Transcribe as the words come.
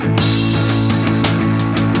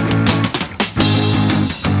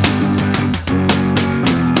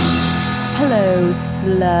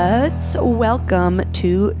sluts. Welcome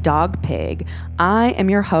to Dog Pig. I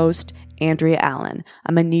am your host, Andrea Allen.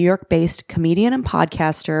 I'm a New York-based comedian and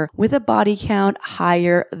podcaster with a body count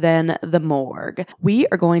higher than the morgue. We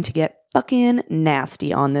are going to get fucking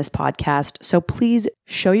nasty on this podcast, so please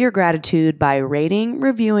show your gratitude by rating,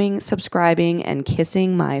 reviewing, subscribing, and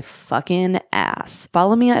kissing my fucking ass.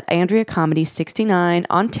 Follow me at Andrea Comedy 69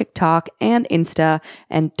 on TikTok and Insta,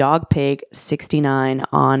 and Dogpig 69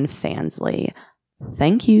 on Fansly.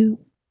 Thank you.